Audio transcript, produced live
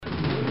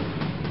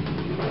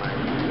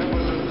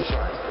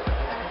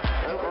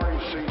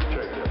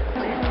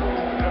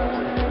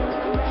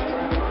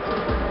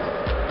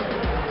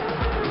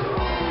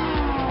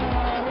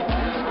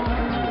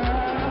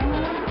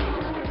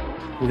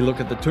We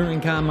look at the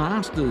Touring Car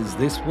Masters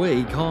this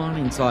week on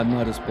Inside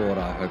Motorsport.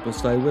 I hope you'll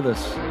stay with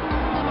us.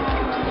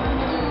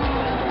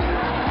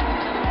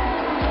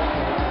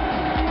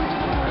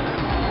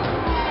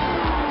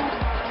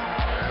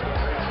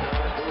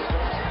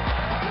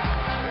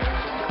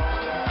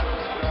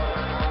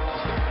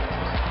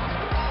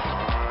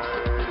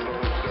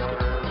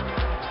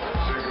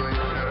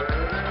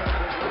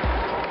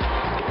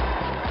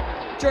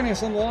 Joining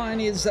us on the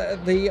line is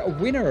the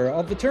winner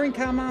of the Touring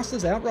Car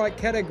Masters outright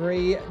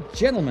category,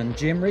 gentleman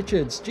Jim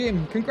Richards.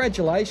 Jim,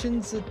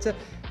 congratulations. It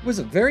was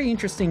a very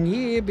interesting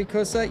year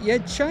because you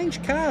had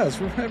changed cars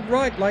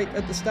right late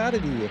at the start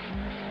of the year.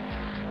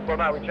 Well,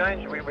 no, we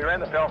changed. We ran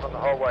the Falcon the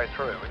whole way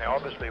through. Now,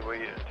 obviously,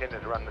 we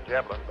intended to run the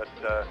Javelin,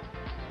 but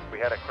we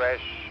had a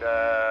crash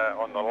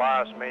on the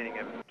last meeting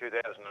in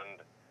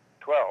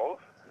 2012,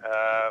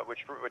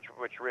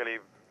 which really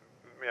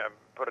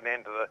put an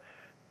end to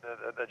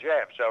the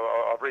Jav. So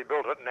I've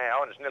rebuilt it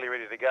now, and it's nearly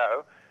ready to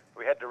go.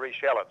 We had to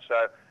reshell it.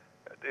 So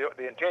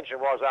the intention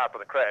was after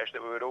the crash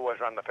that we would always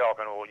run the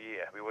Falcon all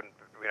year. We wouldn't,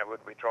 we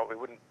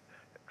wouldn't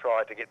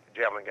try to get the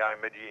Javelin going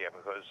mid-year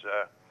because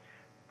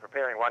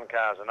preparing one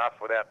car is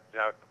enough without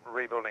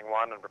rebuilding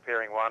one and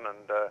preparing one,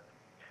 and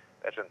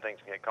that's when things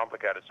can get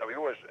complicated. So we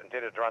always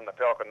intended to run the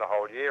Falcon the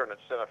whole year, and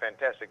it's done a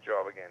fantastic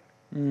job again.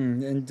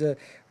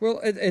 Well,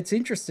 it's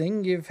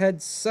interesting. You've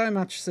had so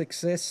much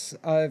success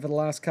over the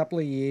last couple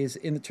of years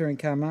in the Touring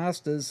Car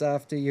Masters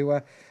after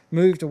you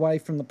moved away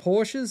from the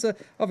Porsches.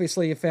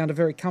 Obviously, you found a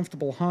very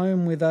comfortable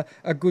home with a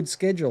good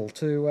schedule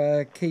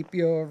to keep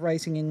your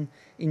racing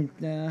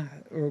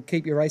or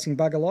keep your racing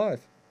bug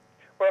alive.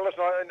 Well,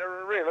 listen,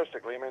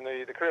 realistically,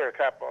 the Carrera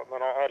Cup,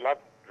 I love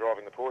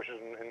driving the Porsches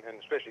and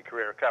especially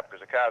Carrera Cup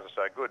because the cars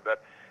are so good,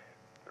 but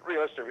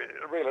realistically,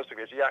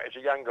 it's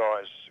a young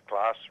guys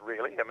class,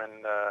 really.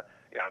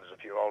 There's a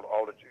few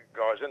older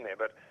guys in there,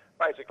 but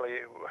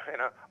basically,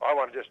 I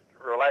want to just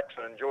relax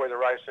and enjoy the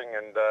racing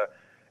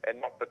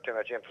and not put too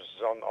much emphasis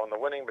on the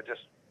winning, but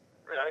just,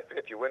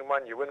 if you win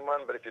one, you win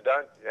one, but if you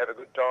don't, you have a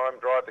good time,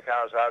 drive the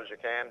car as hard as you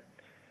can,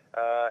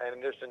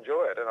 and just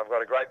enjoy it. And I've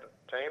got a great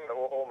team,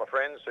 all my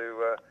friends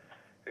who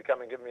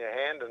come and give me a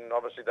hand, and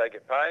obviously they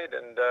get paid,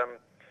 and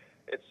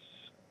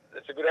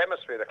it's a good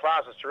atmosphere. The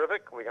class is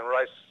terrific. We can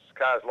race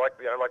cars like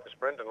the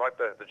Sprint and like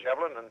the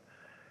Javelin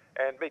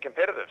and be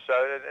competitive. So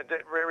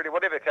really,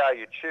 whatever car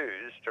you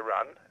choose to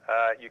run,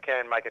 you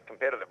can make it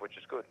competitive, which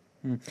is good.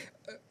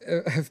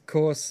 Of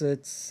course,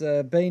 it's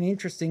been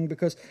interesting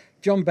because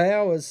John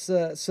Bowe has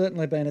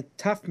certainly been a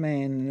tough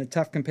man and a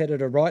tough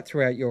competitor right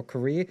throughout your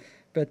career.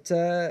 But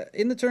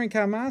in the Touring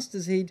Car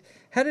Masters, he'd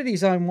had it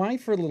his own way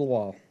for a little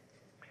while.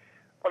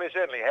 Well, he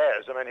certainly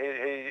has.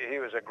 He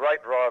was a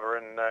great driver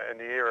in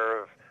the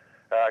era of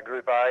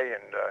Group A,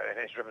 and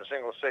he's driven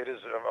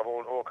single-seaters of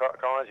all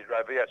kinds. He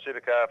drove V8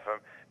 Supercar for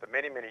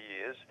many, many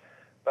years.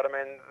 But,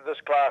 this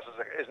class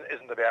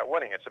isn't about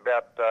winning. It's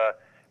about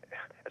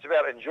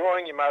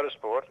enjoying your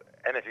motorsport,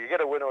 and if you get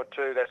a win or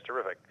two, that's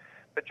terrific.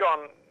 But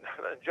John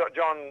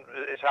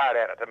is hard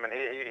at it.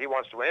 He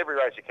wants to win every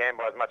race he can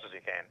by as much as he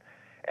can.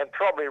 And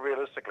probably,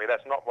 realistically,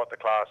 that's not what the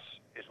class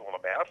is all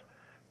about.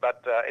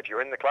 But if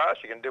you're in the class,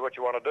 you can do what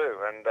you want to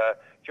do. And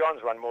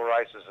John's run more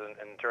races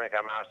in Touring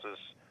Car Masters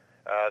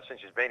since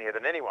he's been here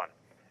than anyone,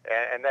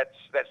 and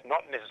that's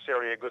not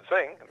necessarily a good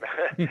thing.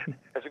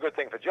 It's a good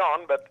thing for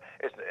John, but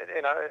it's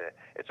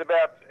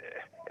about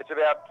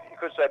you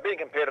could say being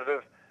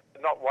competitive,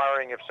 not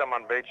worrying if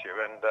someone beats you,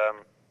 and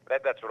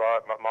that's what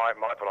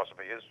my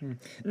philosophy is.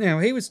 Now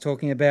he was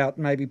talking about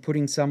maybe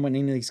putting someone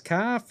in his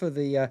car for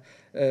the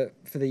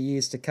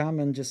years to come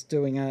and just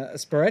doing a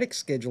sporadic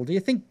schedule. Do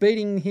you think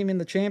beating him in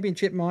the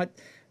championship might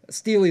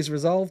steel his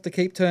resolve to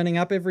keep turning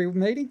up every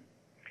meeting?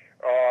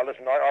 Oh,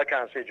 listen, I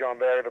can't see John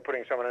Bowe ever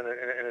putting someone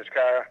in his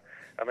car.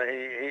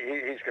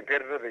 He's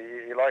competitive.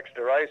 He likes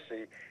to race.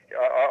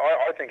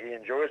 I think he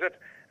enjoys it.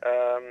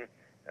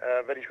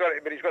 But he's got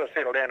to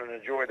settle down and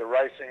enjoy the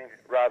racing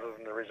rather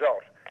than the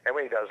result. And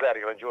when he does that,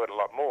 he'll enjoy it a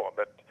lot more.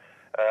 But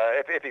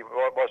if he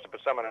was to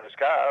put someone in his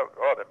car,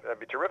 that'd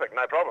be terrific,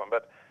 no problem.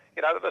 But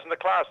listen, the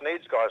class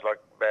needs guys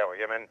like Bowie.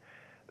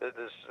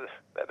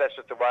 That's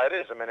just the way it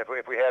is.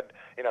 If we had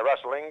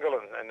Russell Ingall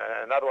and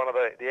another one of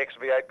the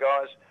ex-V8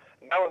 guys,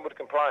 no one would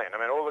complain.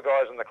 All the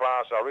guys in the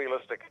class are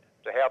realistic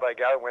to how they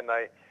go when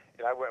they,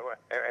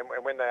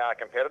 when they are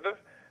competitive.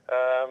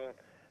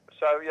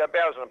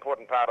 Bowe's an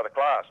important part of the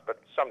class,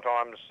 but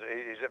sometimes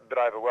he's a bit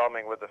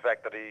overwhelming with the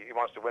fact that he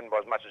wants to win by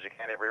as much as he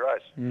can every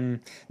race.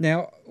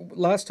 Now,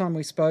 last time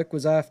we spoke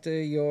was after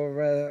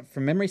your,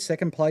 from memory,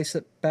 second place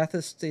at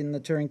Bathurst in the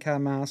Touring Car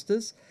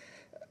Masters.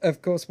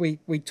 Of course, we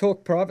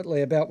talked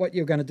privately about what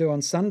you were going to do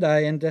on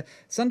Sunday, and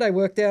Sunday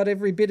worked out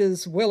every bit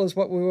as well as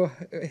what we were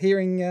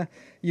hearing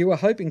you were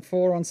hoping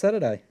for on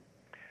Saturday.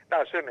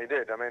 No, it certainly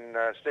did.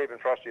 Steve and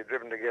Frosty had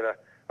driven together,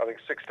 I think,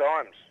 6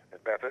 times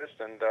at Bathurst,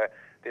 and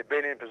they'd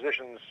been in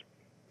positions,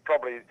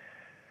 probably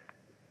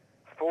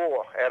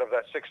 4 out of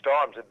that 6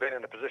 times had been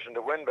in a position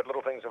to win, but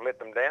little things have let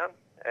them down.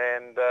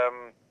 And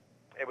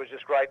it was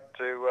just great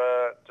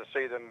to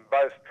see them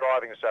both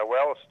driving so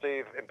well.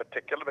 Steve in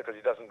particular, because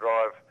he doesn't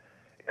drive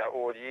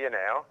all year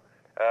now.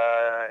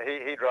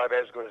 He drove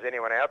as good as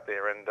anyone out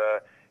there, and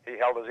he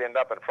held his end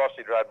up, and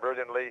Frosty drove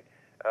brilliantly.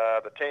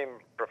 The team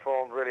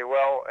performed really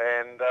well,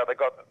 and they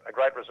got a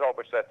great result,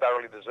 which they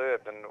thoroughly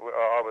deserved, and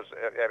I was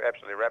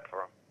absolutely rapt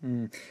for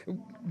them.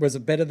 Was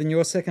it better than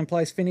your second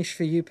place finish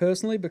for you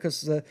personally?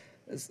 Because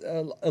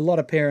a lot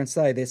of parents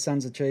say their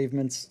sons'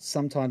 achievements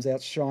sometimes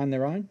outshine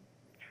their own.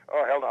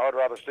 Oh, hell no, I'd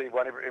rather Steve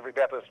won every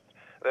Bathurst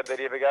that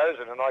he ever goes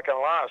in, and I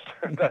come last.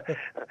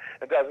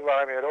 It doesn't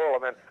worry me at all. I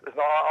mean,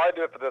 I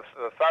do it for the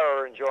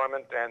thorough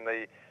enjoyment and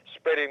the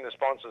spreading the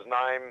sponsor's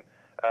name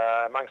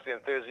amongst the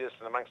enthusiasts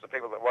and amongst the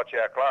people that watch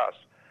our class.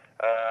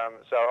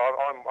 So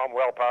I'm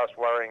well past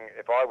worrying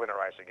if I win a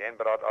race again,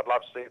 but I'd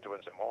love Steve to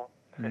win some more.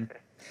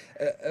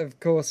 Of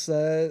course,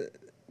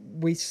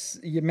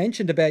 you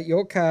mentioned about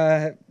your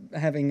car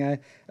having a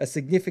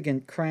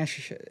significant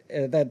crash,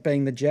 that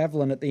being the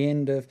Javelin at the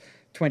end of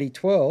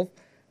 2012.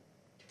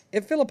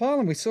 At Phillip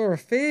Island, we saw a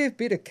fair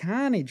bit of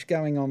carnage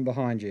going on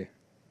behind you.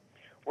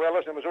 Well,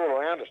 listen, it was all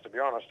around us, to be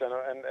honest,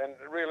 and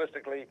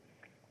realistically,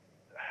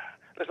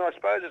 listen, I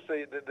suppose it's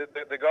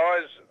the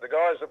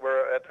guys that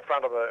were at the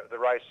front of the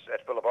race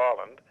at Phillip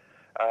Island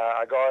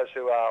are guys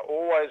who are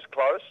always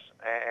close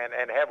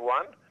and have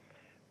won,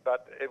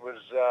 but it was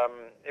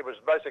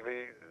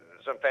basically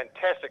some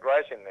fantastic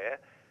racing there,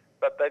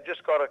 but they've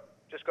just got to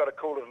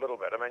cool it a little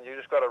bit. I mean, you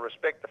just got to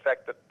respect the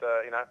fact that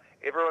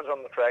everyone's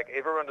on the track,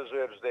 everyone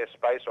deserves their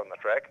space on the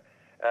track,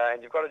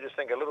 and you've got to just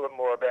think a little bit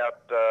more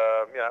about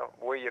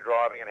where you're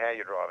driving and how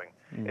you're driving.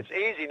 It's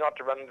easy not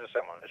to run into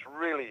someone. It's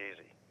really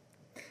easy,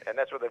 and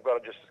that's what they've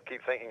got to just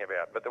keep thinking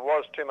about. But there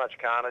was too much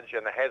carnage,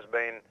 and there has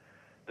been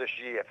this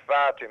year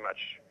far too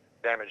much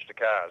damage to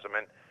cars. I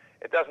mean,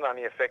 it doesn't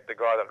only affect the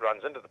guy that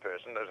runs into the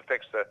person, it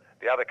affects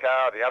the other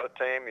car, the other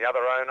team, the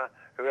other owner,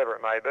 whoever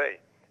it may be.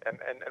 And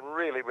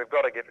really, we've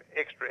got to get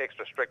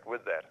extra strict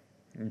with that.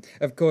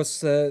 Of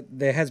course,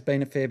 there has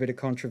been a fair bit of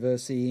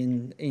controversy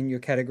in your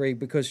category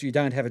because you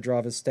don't have a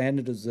driver's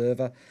standard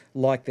observer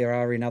like there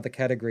are in other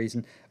categories,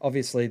 and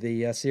obviously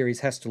the series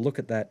has to look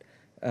at that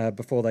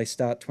before they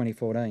start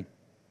 2014.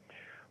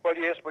 Well,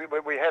 yes,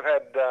 we have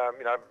had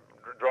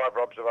driver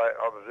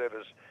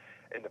observers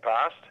in the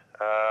past,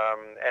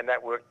 and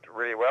that worked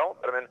really well.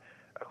 But I mean,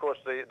 of course,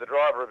 the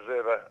driver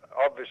observer,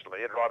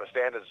 obviously, a driver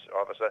standards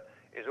officer,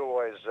 is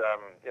always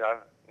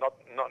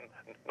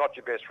not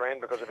your best friend,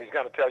 because if he's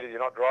going to tell you you're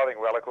not driving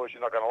well, of course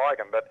you're not going to like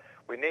him. But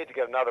we need to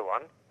get another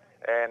one,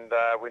 and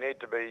we need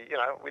to be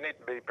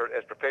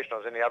as professional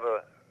as any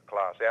other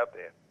class out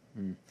there.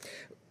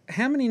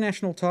 How many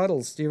national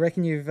titles do you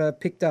reckon you've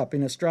picked up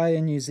in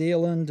Australia, New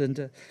Zealand,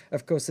 and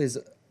of course there's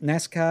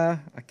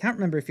NASCAR? I can't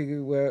remember if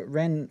you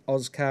ran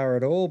Auscar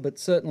at all, but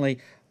certainly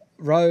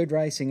road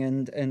racing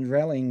and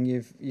rallying,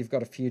 you've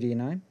got a few to your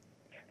name.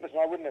 Listen,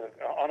 I wouldn't have,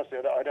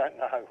 honestly, I don't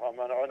know.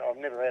 I've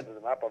never added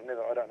them up. I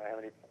don't know how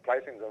many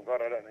placings I've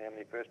got. I don't know how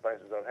many first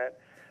places I've had.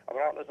 I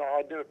mean, listen,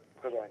 I do it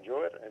because I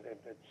enjoy it.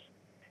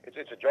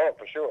 It's a job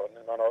for sure,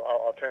 and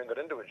I've turned it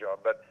into a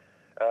job. But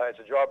it's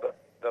a job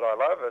that I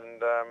love,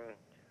 and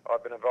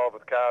I've been involved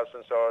with cars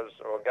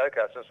or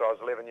go-karts since I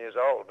was 11 years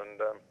old, and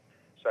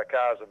so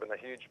cars have been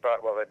a huge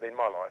part. Well, they've been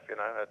my life.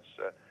 It's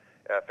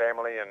our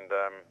family, and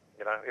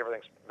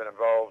everything's been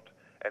involved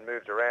and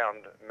moved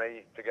around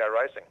me to go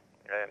racing.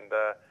 And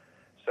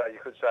so you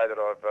could say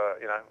that I've,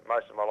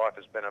 most of my life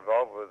has been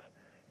involved with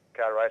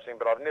car racing,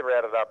 but I've never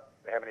added up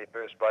how many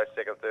first place,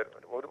 second, third.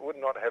 Would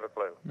not have a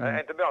clue.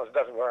 And to be honest, it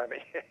doesn't worry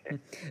me.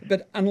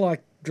 But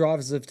unlike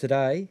drivers of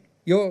today,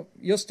 you're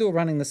still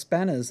running the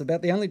Spanners.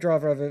 About the only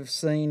driver I've ever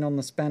seen on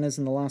the Spanners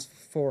in the last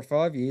 4 or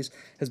 5 years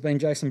has been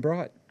Jason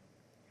Bright.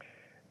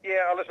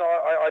 Yeah, listen,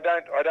 I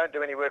don't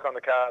do any work on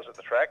the cars at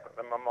the track.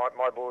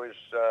 My boys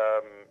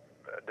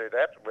do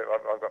that.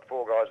 I've got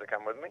 4 guys that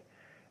come with me.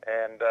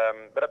 And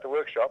but at the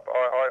workshop,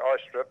 I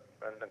strip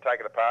and take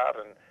it apart,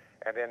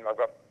 and then I've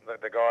got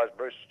the guys,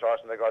 Bruce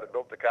Tyson, the guy that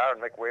built the car,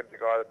 and Mick Webb, the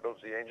guy that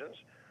builds the engines.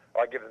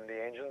 I give them the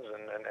engines,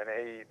 and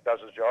he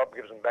does his job,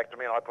 gives them back to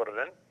me, and I put it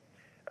in.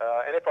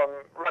 And if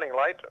I'm running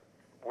late,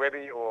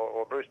 Webby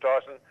or Bruce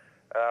Tyson,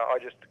 I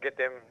just get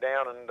them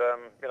down and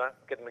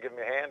get them to give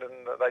me a hand,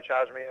 and they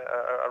charge me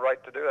a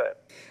rate to do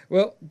that.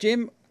 Well,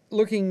 Jim,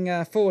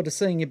 looking forward to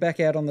seeing you back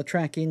out on the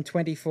track in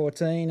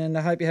 2014, and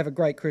I hope you have a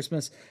great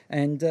Christmas,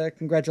 and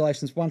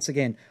congratulations once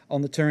again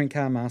on the Touring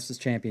Car Masters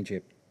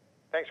Championship.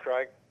 Thanks,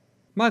 Craig.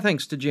 My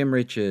thanks to Jim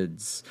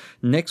Richards.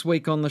 Next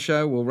week on the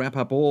show, we'll wrap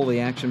up all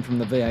the action from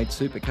the V8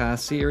 Supercar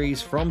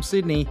Series from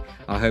Sydney.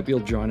 I hope you'll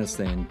join us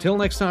then. Till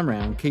next time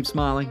round, keep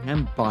smiling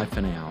and bye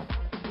for now.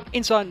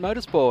 Insight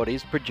Motorsport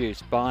is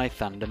produced by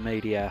Thunder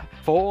Media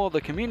for the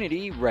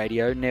Community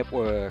Radio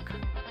Network.